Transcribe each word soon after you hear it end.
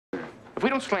If we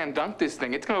don't slam dunk this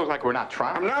thing, it's gonna look like we're not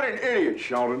trying. I'm not an idiot,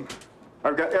 Sheldon.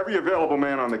 I've got every available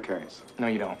man on the case. No,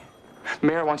 you don't.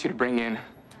 Mayor wants you to bring in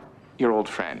your old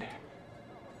friend.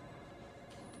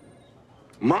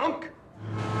 Monk?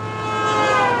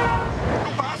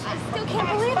 I still can't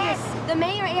believe this. The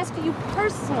mayor asked for you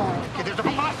personally. Okay, there's a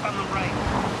bus on the right.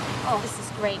 Oh, this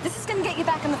is great. This is gonna get you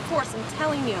back in the force, I'm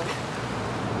telling you.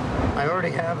 I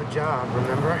already have a job,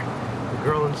 remember? The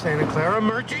girl in Santa Clara,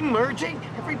 merging.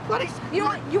 Everybody's... You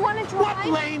want to drive? What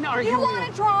lane are you You want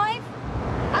to drive?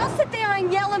 I'll sit there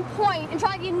and yell and point and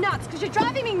drive you nuts, because you're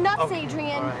driving me nuts, Okay.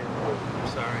 Adrian. All right. I'm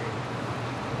sorry.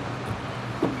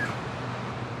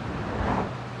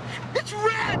 It's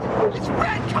red! It's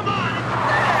red! Come on!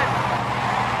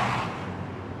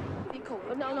 It's red! Be cool.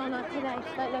 No, not today.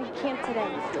 No, you can't today.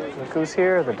 Look who's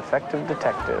here, the defective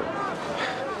detective.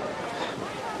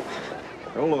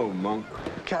 Hello, Monk.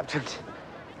 Captain.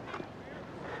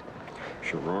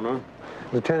 Sharona?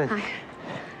 Lieutenant. Hi.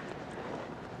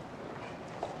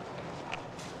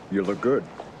 You look good.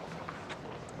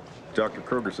 Dr.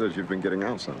 Kroger says you've been getting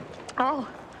out some. Oh,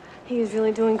 he's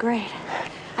really doing great.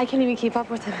 I can't even keep up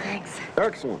with him, thanks.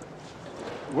 Excellent.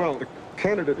 Well, the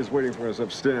candidate is waiting for us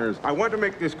upstairs. I want to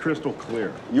make this crystal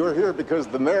clear. You're here because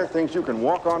the mayor thinks you can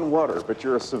walk on water, but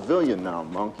you're a civilian now,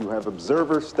 Monk. You have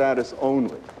observer status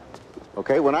only.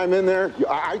 Okay, when I'm in there,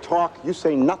 I talk, you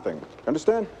say nothing.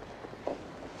 Understand?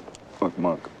 Look,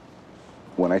 Monk,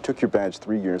 when I took your badge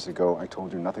 3 years ago, I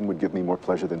told you nothing would give me more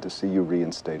pleasure than to see you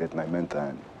reinstated, and I meant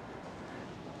that.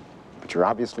 But you're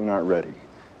obviously not ready.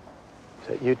 Is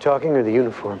that you talking or the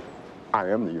uniform? I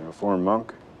am the uniform,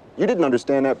 Monk. You didn't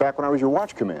understand that back when I was your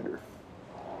watch commander.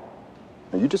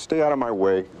 Now, you just stay out of my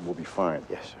way, and we'll be fine.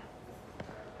 Yes,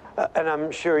 sir. And I'm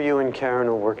sure you and Karen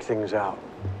will work things out.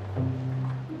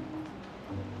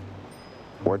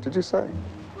 What did you say?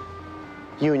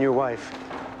 You and your wife,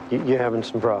 you're having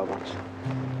some problems.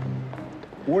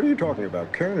 What are you talking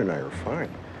about? Karen and I are fine.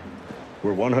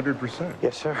 We're 100%.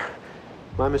 Yes, sir.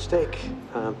 My mistake.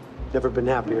 Never been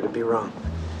happier to be wrong.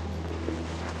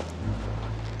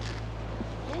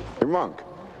 Hey, Monk,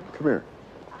 come here.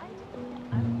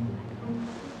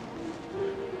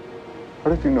 How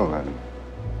did you know that?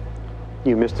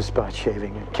 You missed a spot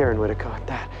shaving. Karen would have caught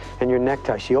that. And your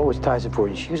necktie, she always ties it for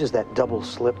you. She uses that double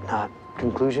slip knot.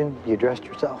 Conclusion, you dressed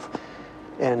yourself.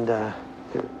 And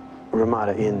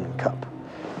Ramada Inn cup.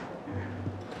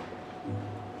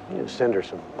 You send her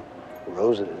some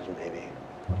roses, maybe.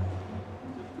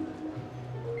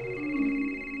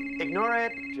 Ignore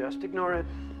it. Just ignore it.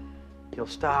 He'll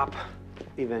stop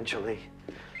eventually.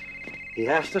 He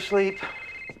has to sleep.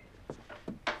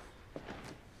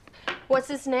 What's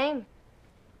his name?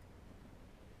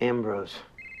 Ambrose.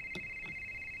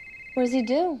 What does he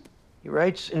do? He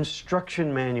writes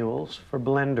instruction manuals for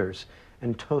blenders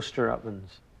and toaster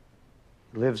ovens.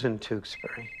 He lives in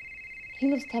Tewksbury.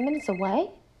 He lives 10 minutes away?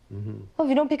 Mm-hmm. Well, if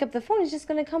you don't pick up the phone, he's just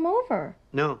gonna come over.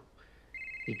 No,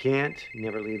 he can't. He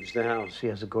never leaves the house. He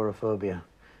has agoraphobia.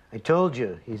 I told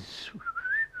you, he's...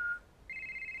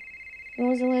 When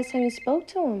was the last time you spoke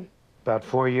to him? About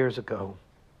 4 years ago.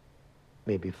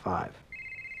 Maybe 5.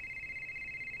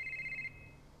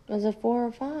 Was it 4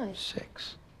 or 5?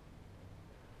 6.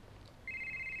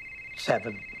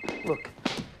 7. Look,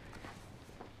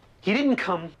 he didn't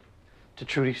come to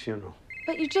Trudy's funeral.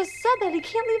 But you just said that he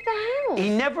can't leave the house. He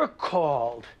never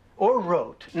called or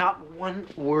wrote, not one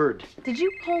word. Did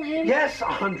you call him? Yes,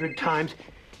 100 times.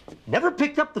 Never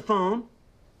picked up the phone.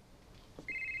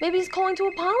 Maybe he's calling to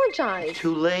apologize.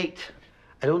 Too late.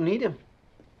 I don't need him.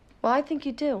 Well, I think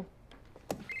you do.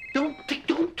 Don't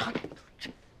talk.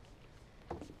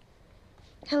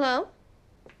 Hello?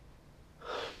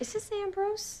 Is this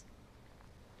Ambrose?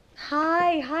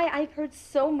 Hi, I've heard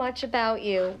so much about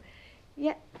you.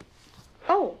 Yeah.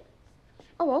 Oh,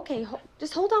 okay.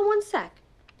 Just hold on one sec.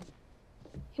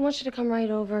 He wants you to come right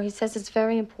over. He says it's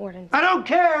very important. I don't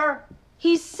care!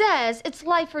 He says it's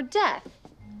life or death.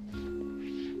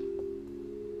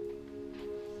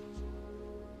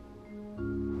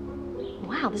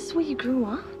 Wow, this is where you grew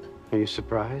up? Are you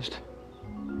surprised?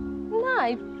 No,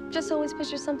 I just always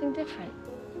picture something different.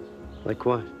 Like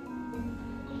what?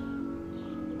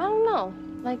 I don't know,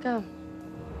 like a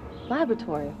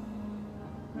laboratory.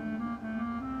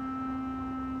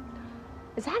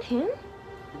 Is that him?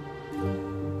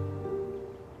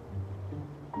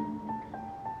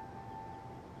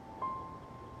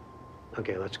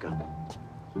 Okay, let's go.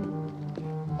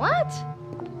 What?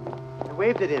 I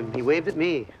waved at him. He waved at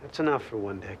me. That's enough for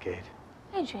 1 decade.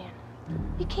 Adrian,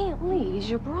 you can't leave. He's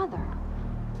your brother.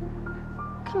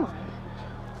 Come on.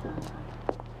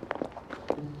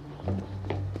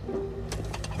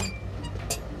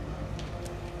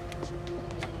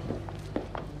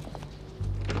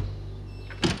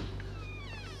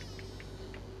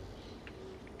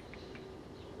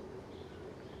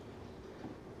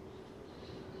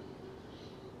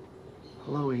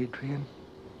 Adrian?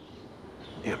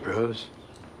 Ambrose.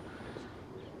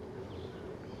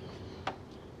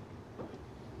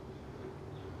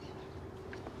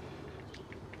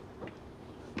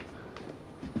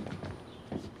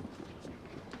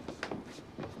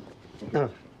 No,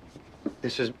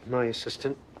 this is my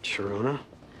assistant, Sharona.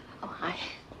 Oh, hi.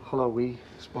 Hello, we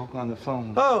spoke on the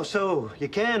phone. Oh, so you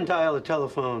can dial a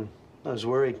telephone. I was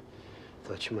worried.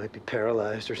 Thought you might be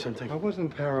paralyzed or something. I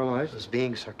wasn't I paralyzed. was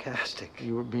being sarcastic.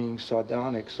 You were being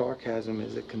sardonic. Sarcasm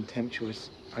is a contemptuous,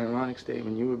 ironic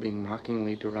statement. You were being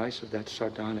mockingly derisive. That's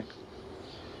sardonic.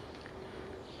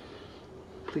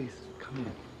 Please, come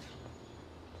in.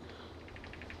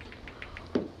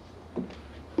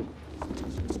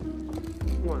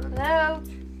 Hello?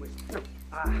 Wait, no.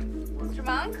 Mr.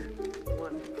 Monk?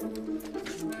 One,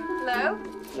 Hello?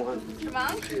 Mr.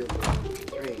 Monk? 2,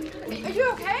 3, Are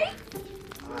you okay?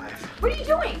 5. What are you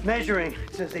doing? Measuring.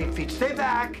 It says 8 feet. Stay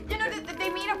back. You know, they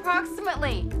mean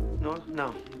approximately.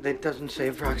 No, it doesn't say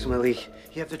approximately.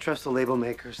 You have to trust the label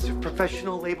makers. They're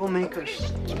professional label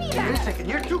makers. Give me Wait a that. second,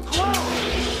 you're too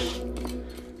close!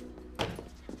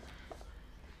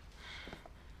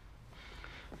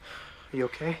 Are you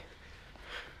okay?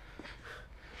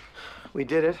 We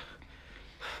did it.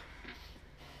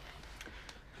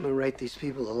 I'm gonna write these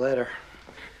people a letter.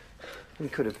 We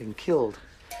could have been killed.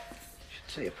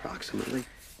 Should say approximately.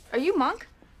 Are you Monk?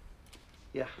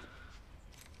 Yeah,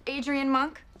 Adrian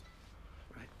Monk?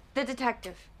 right. The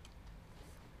detective.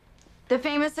 The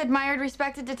famous, admired,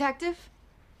 respected detective?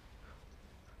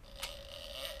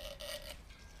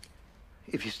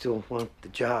 If you still want the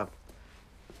job,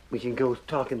 we can go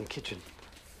talk in the kitchen.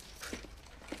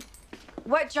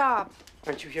 What job?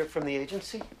 Aren't you here from the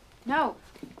agency? No.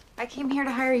 I came here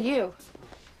to hire you.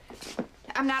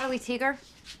 I'm Natalie Teeger.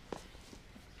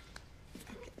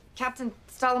 Captain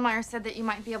Stottlemeyer said that you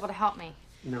might be able to help me.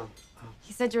 No.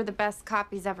 He said you're the best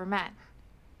cop he's ever met.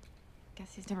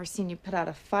 Guess he's never seen you put out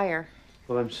a fire.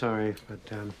 Well, I'm sorry, but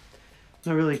I'm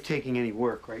not really taking any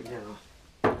work right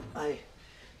now. I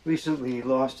recently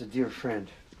lost a dear friend.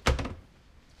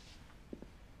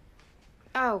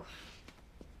 Oh.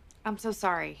 I'm so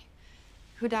sorry.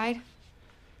 Who died?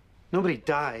 Nobody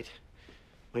died.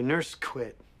 My nurse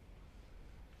quit.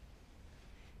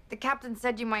 The captain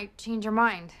said you might change your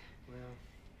mind. Well,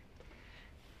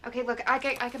 Okay, look, I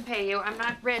can pay you. I'm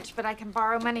not rich, but I can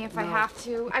borrow money if I No. have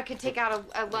to. I could take out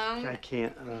a loan. I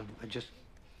can't.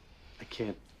 I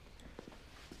can't.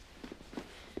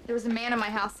 There was a man in my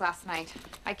house last night.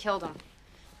 I killed him.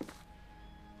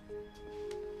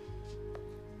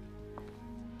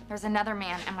 There's another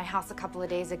man in my house a couple of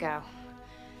days ago.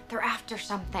 They're after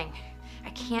something. I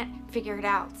can't figure it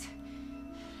out.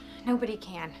 Nobody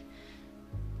can.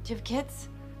 Do you have kids?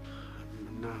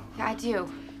 No. Yeah, I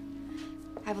do.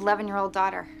 I have an 11-year-old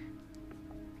daughter.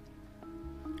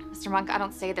 Mr. Monk, I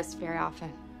don't say this very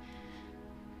often,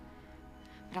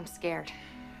 but I'm scared.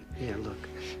 Yeah, look.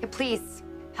 Yeah, please,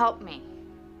 help me.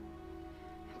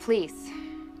 Please,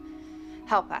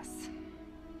 help us.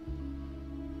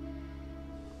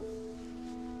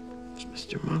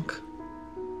 Mr. Monk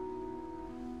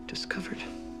discovered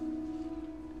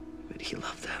that he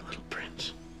loved that little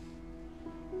prince.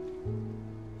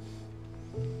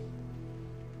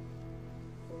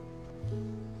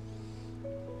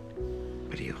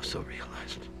 But he also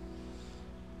realized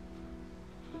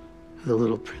the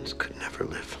little prince could never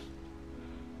live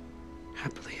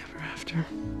happily ever after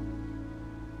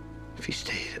if he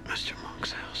stayed at Mr.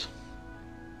 Monk's house.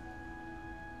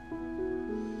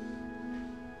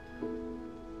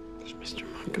 Because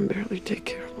Mr. Monk can barely take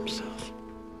care of himself.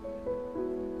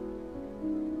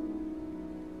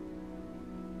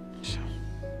 So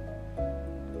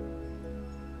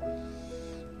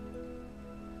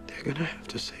they're gonna have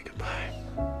to say goodbye.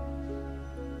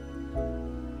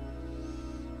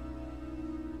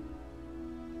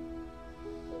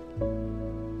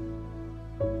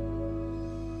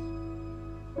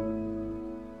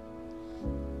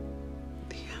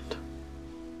 The end.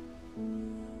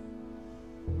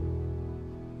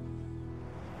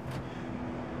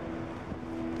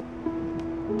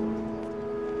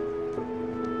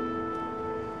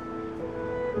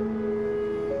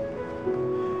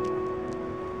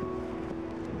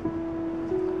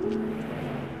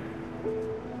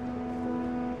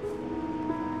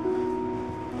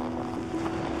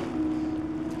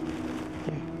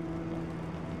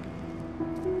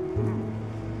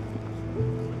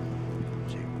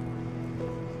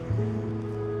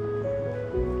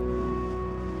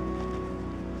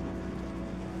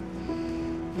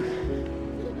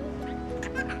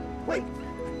 Wait.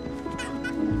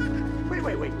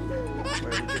 Wait.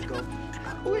 Where did you go?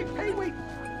 Wait, hey, wait.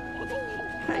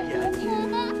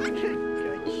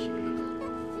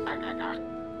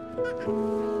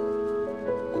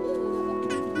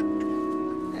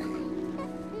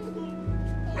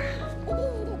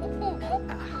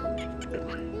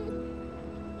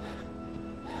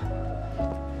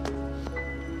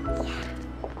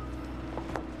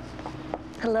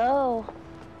 Hello.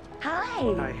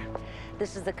 Hi. Hi.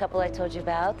 This is the couple I told you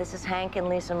about. This is Hank and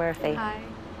Lisa Murphy. Hi.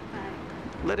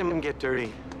 Let him get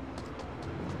dirty.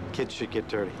 Kids should get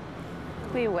dirty.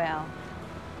 We will.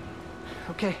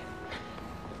 Okay.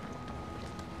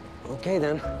 Okay,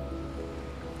 then.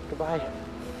 Goodbye.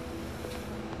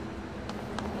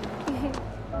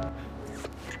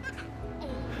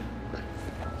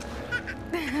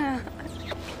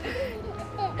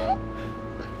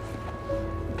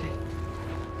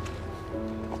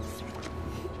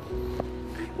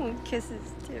 I want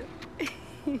kisses, too.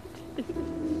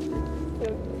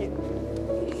 So cute.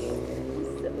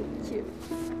 So cute.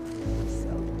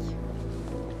 So cute.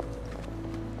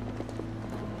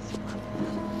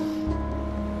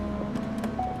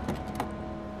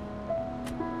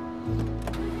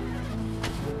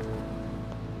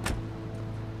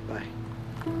 Bye.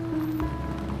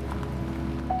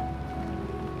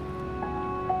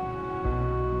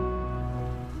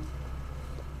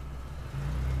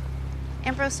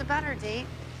 Ambrose, about our date.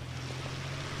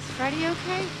 Is Freddie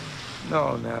okay?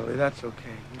 No, Natalie, that's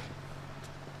okay.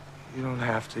 You don't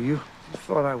have to. You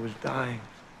thought I was dying.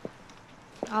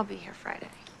 I'll be here Friday.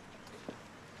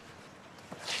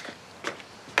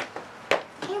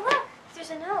 Hey, look!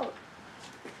 There's a note.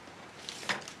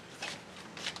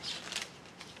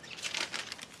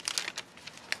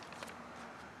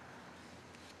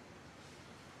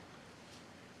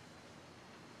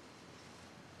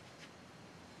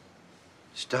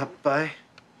 Stop by.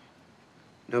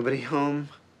 Nobody home.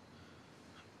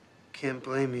 Can't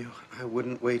blame you. I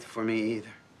wouldn't wait for me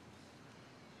either.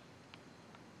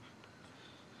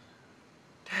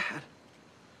 Dad.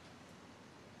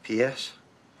 P.S.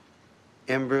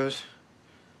 Ambrose,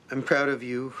 I'm proud of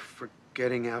you for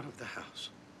getting out of the house.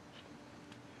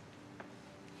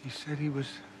 He said he was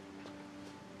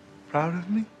proud of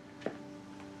me?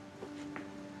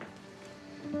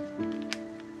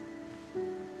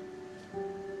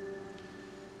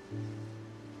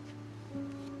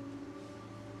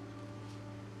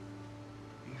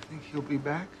 You think he'll be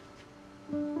back?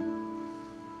 I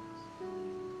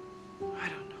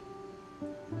don't know.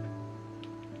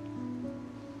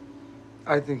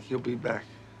 I think he'll be back.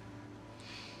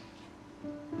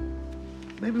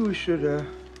 Maybe we should, I'll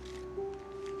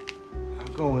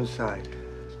go inside.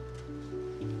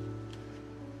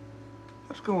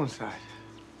 Let's go inside.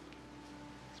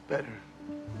 It's better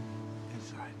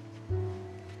inside.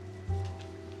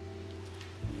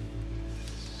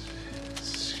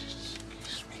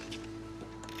 Excuse me.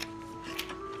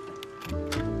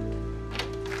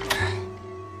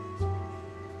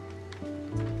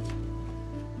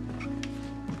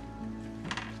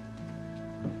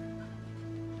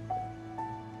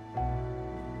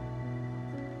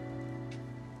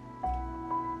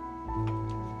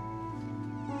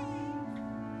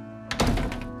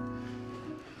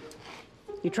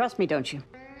 You trust me, don't you?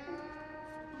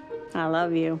 I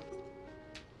love you.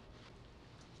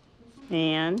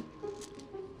 And?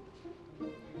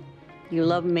 You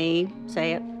love me.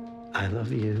 Say it. I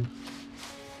love you.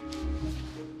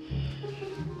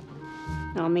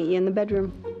 I'll meet you in the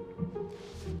bedroom.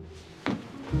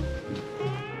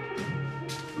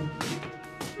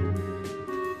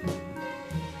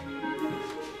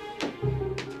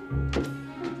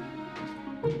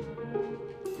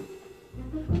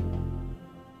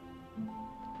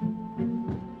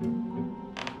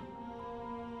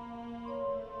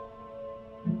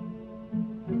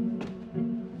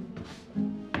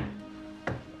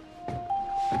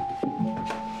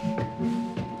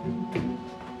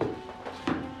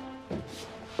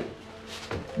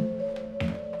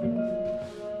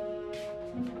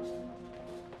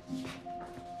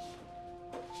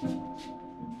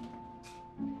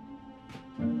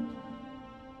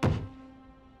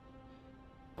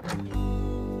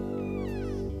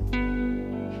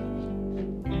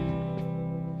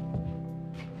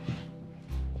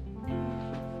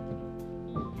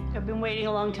 I've been waiting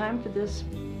a long time for this.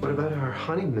 What about our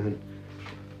honeymoon?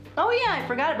 Oh, yeah, I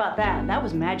forgot about that. That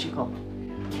was magical.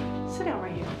 Sit down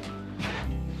right here.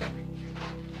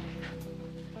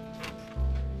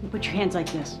 You put your hands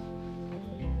like this.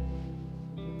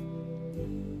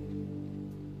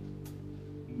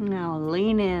 Now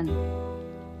lean in.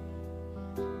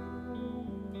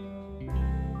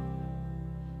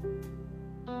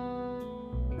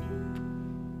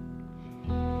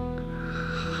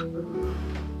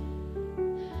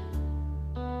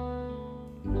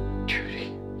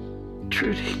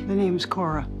 Trudy. The name's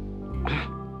Cora.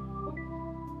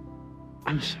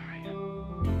 I'm sorry.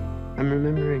 I'm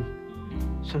remembering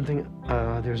something.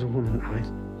 There's a woman.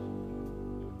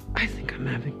 I think I'm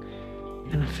having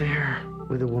an affair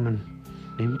with a woman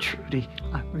named Trudy.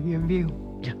 I forgive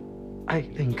you. Yeah, I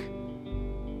think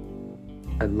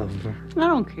I love her. I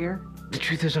don't care. The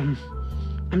truth is, I'm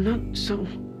not so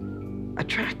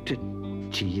attracted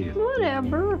to you.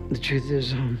 Whatever. The truth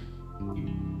is,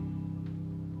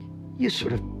 you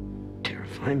sort of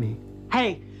terrify me.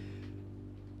 Hey,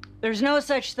 there's no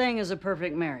such thing as a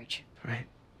perfect marriage. Right.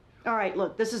 All right,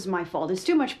 look, this is my fault. It's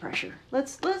too much pressure.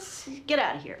 Let's get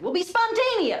out of here. We'll be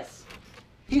spontaneous.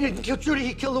 He didn't kill Trudy.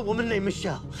 He killed a woman named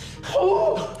Michelle.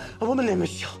 Oh! A woman named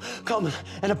Michelle Coleman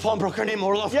and a pawnbroker named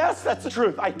Orloff. Yes, that's the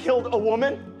truth. I killed a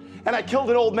woman and I killed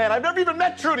an old man. I've never even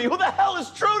met Trudy. Who the hell is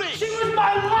Trudy? She was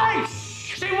my life!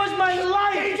 She was my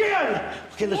life! Adrian!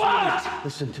 Okay,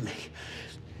 listen to me.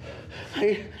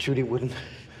 Trudy wouldn't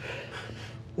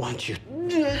want you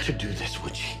to do this,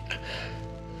 would she?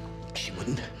 She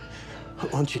wouldn't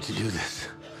want you to do this.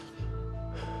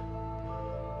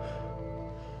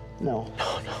 No.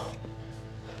 No.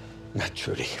 Not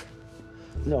Trudy.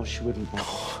 No, she wouldn't. No.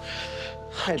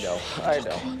 I know.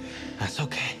 That's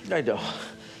okay. I know.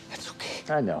 That's okay.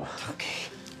 I know. It's okay.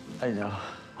 I know.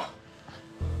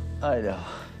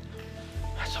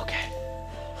 That's okay.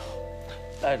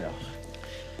 I know.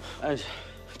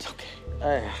 It's okay.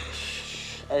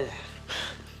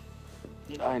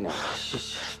 I know.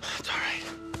 It's all right.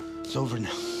 It's over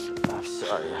now. I'm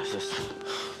sorry.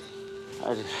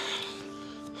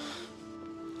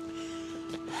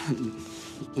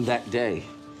 That day,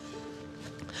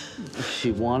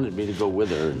 she wanted me to go with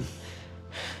her.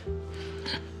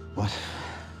 What?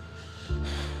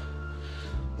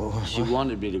 She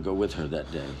wanted me to go with her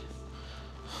that day.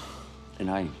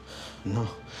 And I... No.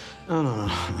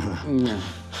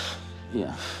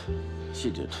 Yeah, she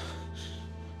did.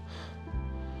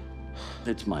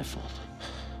 It's my fault.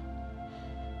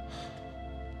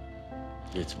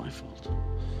 It's my fault.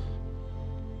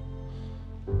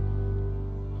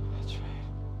 That's right.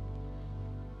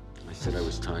 I said I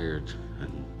was tired,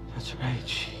 and... That's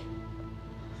right,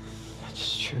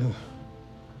 That's true.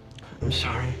 I'm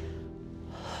sorry.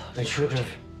 I should have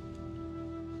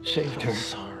saved her. I'm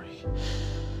sorry.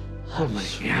 Oh, my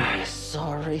God.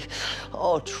 Sorry.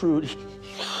 Oh, Trudy.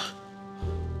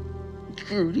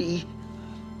 Trudy.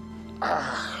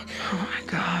 Oh, my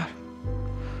God.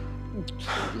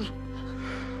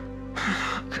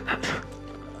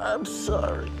 I'm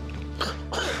sorry.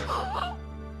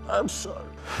 I'm sorry.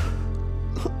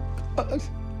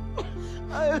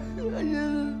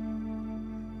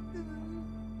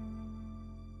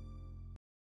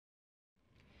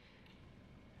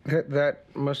 That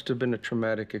must have been a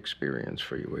traumatic experience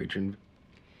for you, Adrian.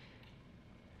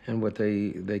 And what,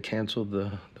 they canceled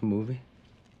the movie?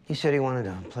 He said he wanted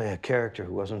to play a character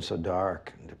who wasn't so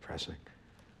dark and depressing.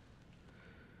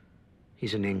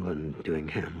 He's in England doing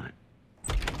Hamlet.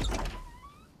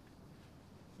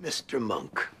 Mr.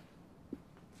 Monk.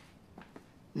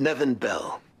 Nevin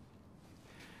Bell.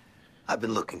 I've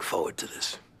been looking forward to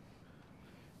this.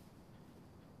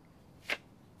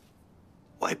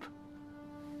 Wipe.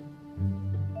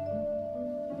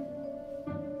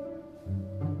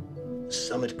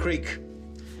 Summit Creek.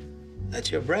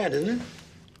 That's your brand, isn't it?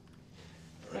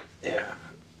 Right there.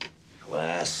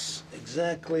 Glass,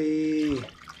 exactly. There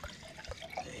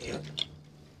you go.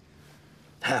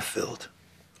 Half filled.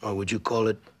 Or would you call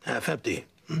it half empty?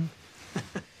 Hmm?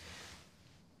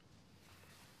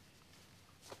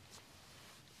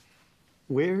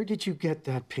 Where did you get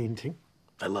that painting?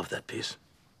 I love that piece.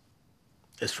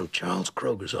 It's from Charles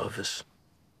Kroger's office.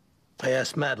 I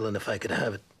asked Madeline if I could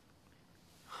have it.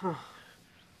 Huh.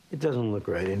 It doesn't look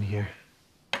right in here.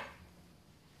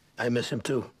 I miss him,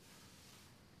 too.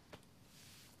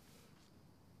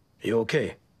 You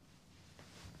okay?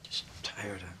 Just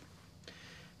tired.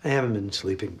 I haven't been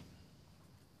sleeping.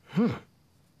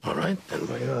 All right,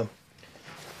 then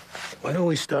why don't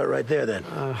we start right there, then?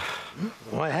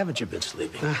 Why haven't you been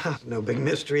sleeping? No big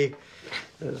mystery.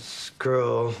 This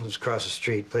girl lives across the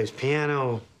street, plays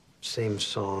piano, same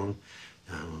song.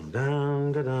 Doesn't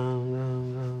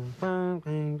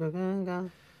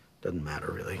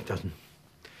matter, really.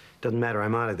 Doesn't matter.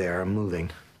 I'm out of there. I'm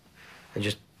moving. I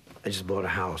just bought a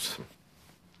house.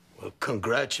 Well,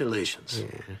 congratulations.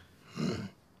 Yeah.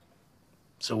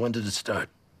 So when did it start?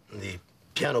 The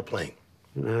piano playing?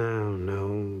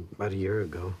 No, about a year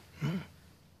ago.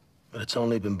 But it's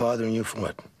only been bothering you for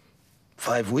what,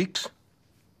 5 weeks?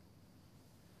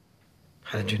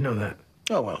 How did you know that?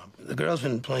 Oh, well, the girl's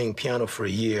been playing piano for a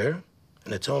year,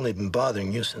 And it's only been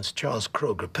bothering you since Charles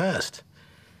Kroger passed.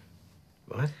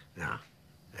 What? No.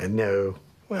 No.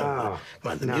 Well,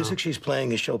 come on, the music she's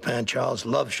playing is Chopin. Charles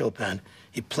loved Chopin.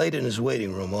 He played it in his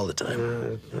waiting room all the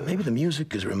time. Maybe the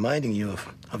music is reminding you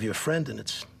of your friend, and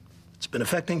it's been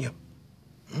affecting you.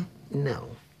 Hmm? No.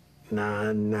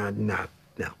 No.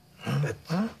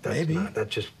 That's maybe.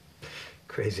 That's just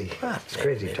crazy. It's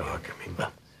crazy talk. I mean,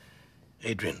 well,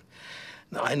 Adrian,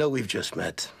 now, I know we've just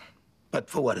met, but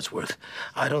for what it's worth,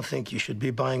 I don't think you should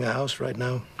be buying a house right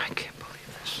now. I can't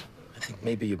believe this. I think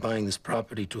maybe you're buying this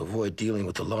property to avoid dealing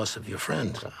with the loss of your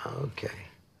friend. Okay.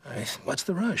 What's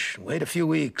the rush? Wait a few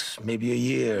weeks, maybe a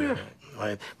year.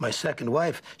 Yeah. My second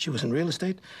wife, she was in real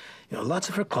estate. You know, lots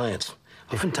of her clients.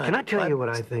 Oftentimes, can I tell you what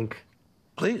I think?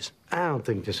 Please. I don't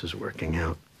think this is working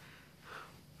out.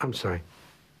 I'm sorry.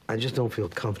 I just don't feel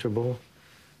comfortable.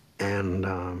 And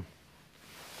I'm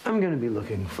going to be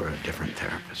looking for a different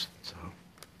therapist, so.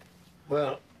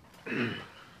 Well, I'm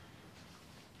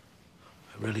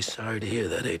really sorry to hear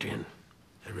that, Adrian.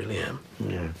 I really am.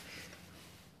 Yeah.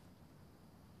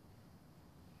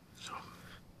 So.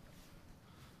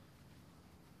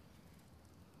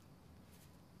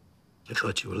 I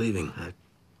thought you were leaving. I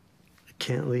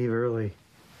can't leave early.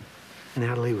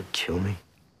 Natalie would kill me.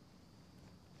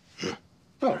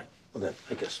 All right. Well, then,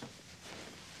 I guess.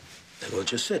 Then we'll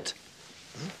just sit.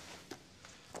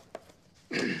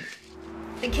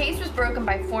 The case was broken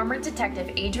by former detective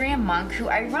Adrian Monk, who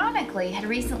ironically had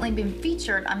recently been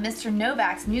featured on Mr.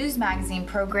 Novak's news magazine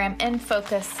program In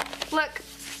Focus. Look,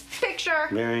 picture.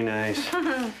 Very nice.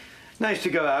 Nice to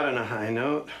go out on a high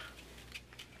note.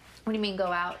 What do you mean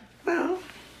go out? Well,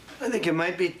 I think it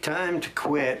might be time to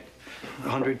quit.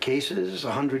 100 cases,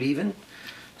 100 even.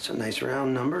 It's a nice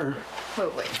round number.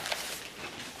 Wait.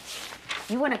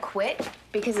 You want to quit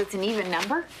because it's an even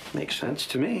number? Makes sense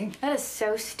to me. That is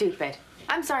so stupid.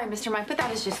 I'm sorry, Mr. Monk, but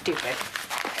that is just stupid.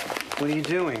 What are you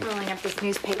doing? Rolling up this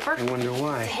newspaper. I wonder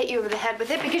why. To hit you over the head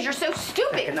with it because you're so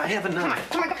stupid. And I have enough.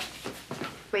 Come on.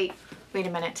 Wait a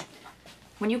minute.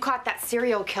 When you caught that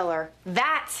serial killer,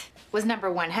 that was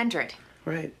number 100.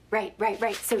 Right.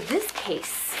 Right. So this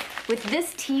case, with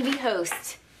this TV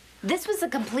host, this was a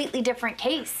completely different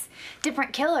case.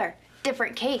 Different killer,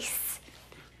 different case.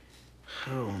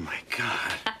 Oh, my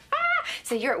God.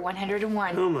 So you're at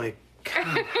 101. Oh, my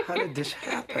God. How did this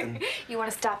happen? You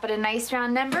want to stop at a nice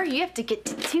round number? You have to get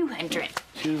to 200.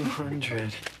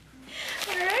 200.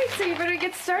 All right, so you better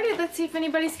get started. Let's see if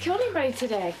anybody's killed anybody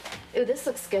today. Ooh, this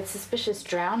looks good. Suspicious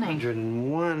drowning.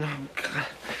 101. Oh, God.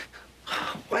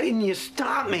 Why didn't you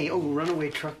stop me? Oh, runaway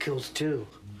truck kills too.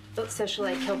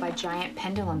 Socialite killed by giant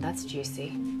pendulum. That's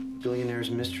juicy. Billionaire's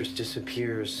mistress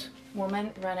disappears.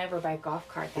 Woman run over by golf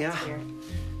cart. That's weird.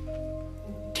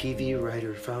 TV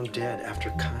writer found dead after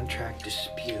contract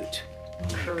dispute.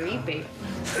 Creepy.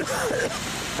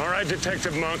 All right,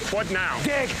 Detective Monk, what now?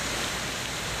 Dig!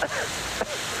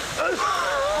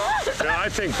 Now, I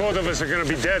think both of us are going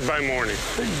to be dead by morning.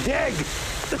 Dig!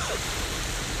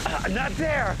 Not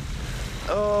there.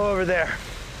 Oh, over there.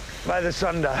 By the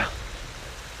sundial.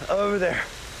 Over there.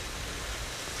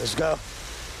 Let's go.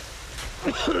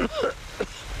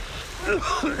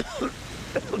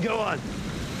 Go on.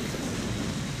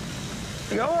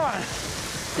 Go on.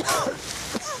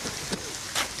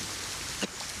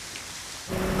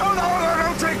 No,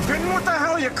 don't take Pin. What the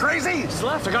hell? You crazy? It's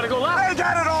left. I gotta go left. I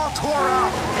got it all tore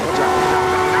up.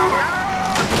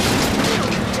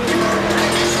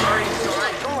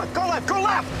 Go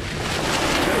left.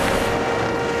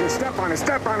 Step on it.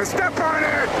 Squad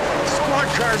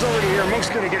car's over here. Monk's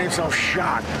gonna get himself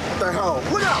shot. What the hell?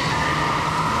 Look out!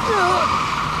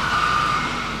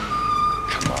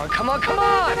 Come on!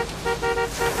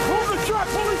 Move the truck!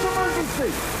 Police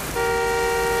emergency!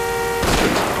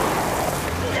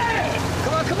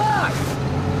 Come on!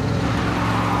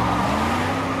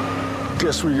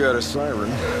 Guess we got a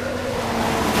siren.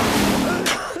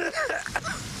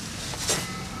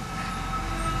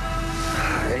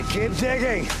 Hey, keep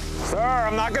digging. Sir,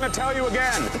 I'm not gonna tell you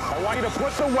again. I want you to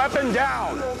put the weapon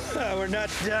down. We're not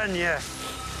done yet.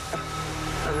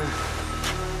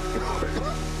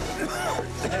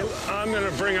 I'm going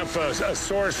to bring up a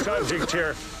sore subject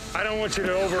here. I don't want you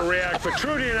to overreact, but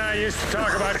Trudy and I used to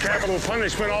talk about capital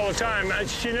punishment all the time.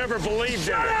 She never believed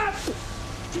in it. Shut up!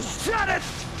 Just shut it!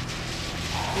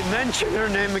 You mention her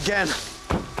name again.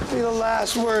 Be the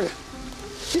last word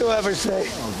you ever say.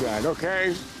 Oh, God,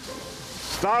 okay.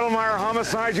 Stottlemeyer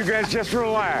homicide, you guys just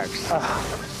relax.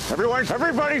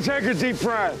 Everybody take a deep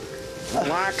breath.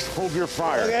 Relax, hold your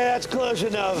fire. Okay, that's close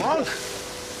enough.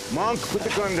 Monk, put the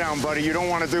gun down, buddy. You don't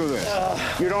want to do this.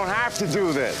 You don't have to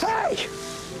do this. Hey!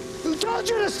 Who told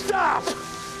you to stop?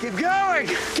 Keep going!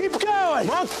 Keep going!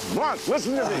 Monk,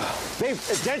 listen to me.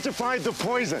 They've identified the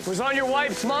poison. It was on your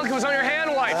wipes, Monk. It was on your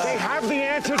hand wipes. They have the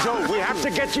antidote. We have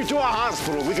to get you to a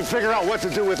hospital. We can figure out what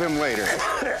to do with him later.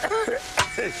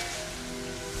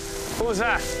 What was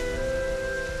that?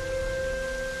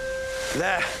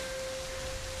 That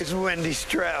is Wendy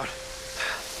Stroud.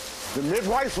 The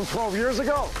midwife from 12 years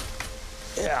ago?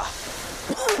 Yeah.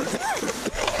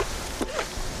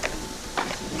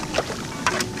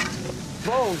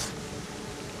 Bones.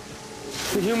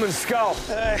 The human skull.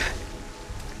 I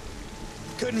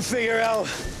couldn't figure out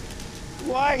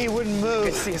why he wouldn't move.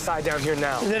 Get CSI down here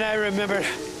now. And then I remembered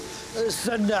the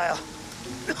sundial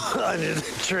under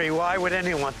the tree. Why would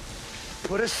anyone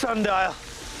put a sundial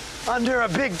under a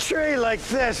big tree like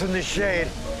this in the shade?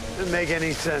 Doesn't make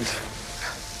any sense.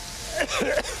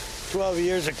 12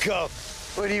 years ago,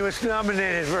 when he was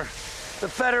nominated for the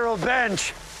federal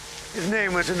bench, his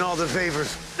name was in all the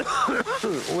papers.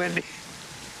 Wendy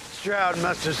Stroud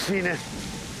must have seen it,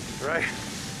 right?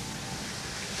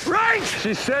 Right!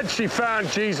 She said she found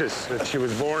Jesus, that she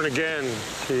was born again.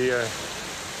 She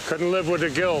couldn't live with the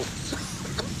guilt.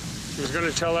 She was going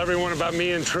to tell everyone about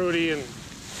me and Trudy and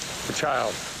the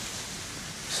child.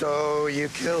 So you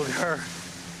killed her.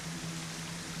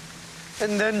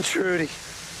 And then Trudy.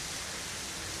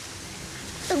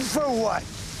 And for what?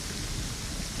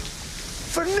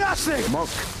 For nothing! Monk.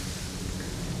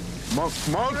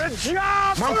 For a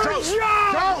job! Monk, for don't! A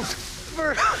job! Don't!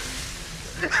 For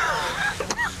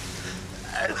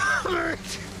a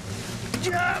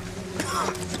job!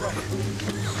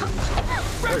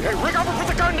 Hey, Rick, over, put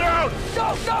the gun down!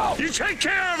 Go! You take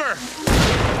care of her!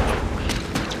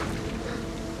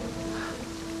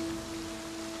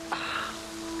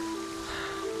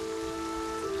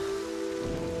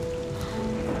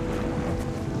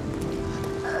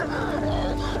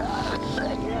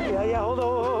 Yeah, hold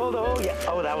on. Yeah.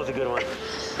 Oh, that was a good one.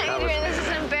 Adrian, this is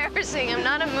embarrassing. I'm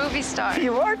not a movie star.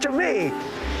 You are to me.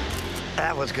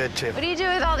 That was good, too. What do you do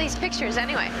with all these pictures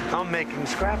anyway? I'm making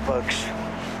scrapbooks.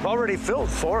 I've already filled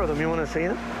 4 of them. You want to see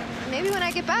them? Maybe when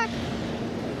I get back.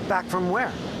 Back from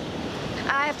where?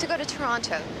 I have to go to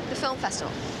Toronto, the film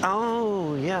festival.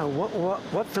 Oh, yeah.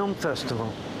 What film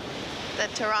festival? The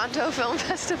Toronto Film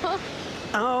Festival.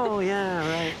 Oh, yeah,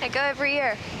 right. I go every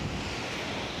year.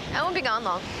 I won't be gone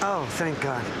long. Oh, thank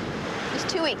God. Just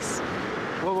 2 weeks.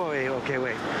 Whoa, wait, okay,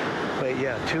 wait. Wait,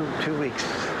 yeah, two weeks.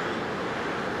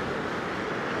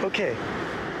 Okay,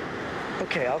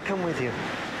 I'll come with you.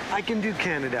 I can do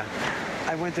Canada.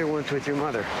 I went there once with your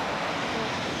mother.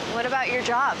 What about your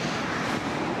job?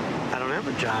 I don't have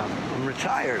a job. I'm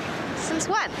retired. Since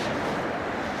when?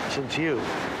 Since you.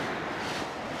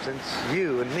 Since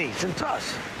you and me. Since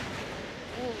us.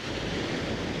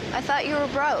 I thought you were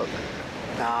broke.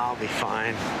 No, I'll be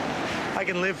fine. I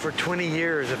can live for 20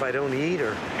 years if I don't eat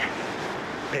or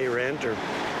pay rent or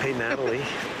pay Natalie,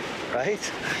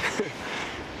 right?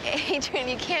 Adrian,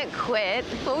 you can't quit.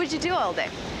 What would you do all day?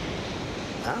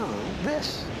 Oh,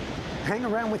 this. Hang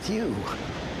around with you.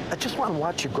 I just want to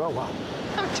watch you grow up.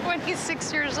 I'm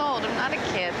 26 years old. I'm not a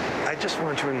kid. I just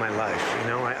want you in my life, you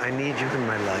know? I need you in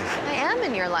my life. I am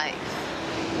in your life.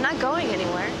 I'm not going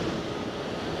anywhere.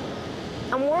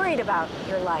 I'm worried about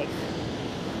your life.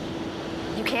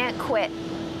 You can't quit.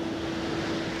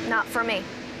 Not for me.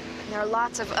 There are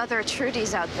lots of other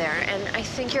Trudys out there, and I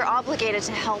think you're obligated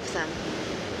to help them.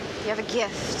 You have a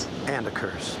gift. And a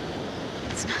curse.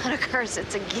 It's not a curse,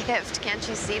 it's a gift. Can't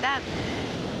you see that?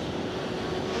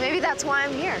 Maybe that's why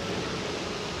I'm here.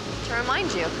 To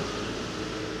remind you.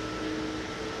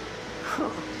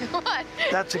 What?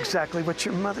 That's exactly what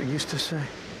your mother used to say.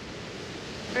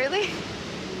 Really?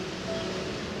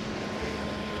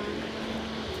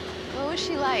 What was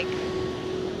she like?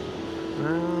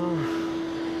 Well,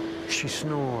 she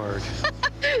snored.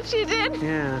 She did?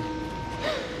 Yeah.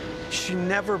 She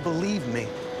never believed me.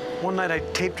 One night I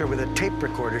taped her with a tape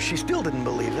recorder. She still didn't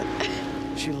believe it.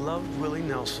 She loved Willie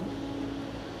Nelson.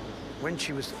 When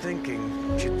she was thinking,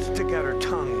 she'd stick out her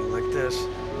tongue like this.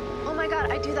 Oh my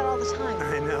God, I do that all the time.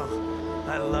 I know.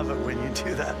 I love it when you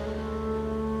do that.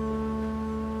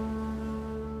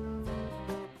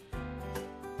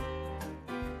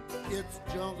 It's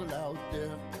jungle out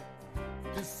there.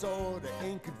 Disorder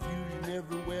and confusion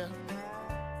everywhere.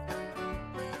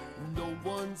 No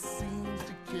one seems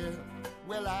to care.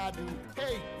 Well, I do.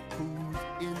 Hey, who's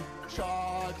in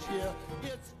charge here?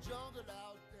 It's jungle.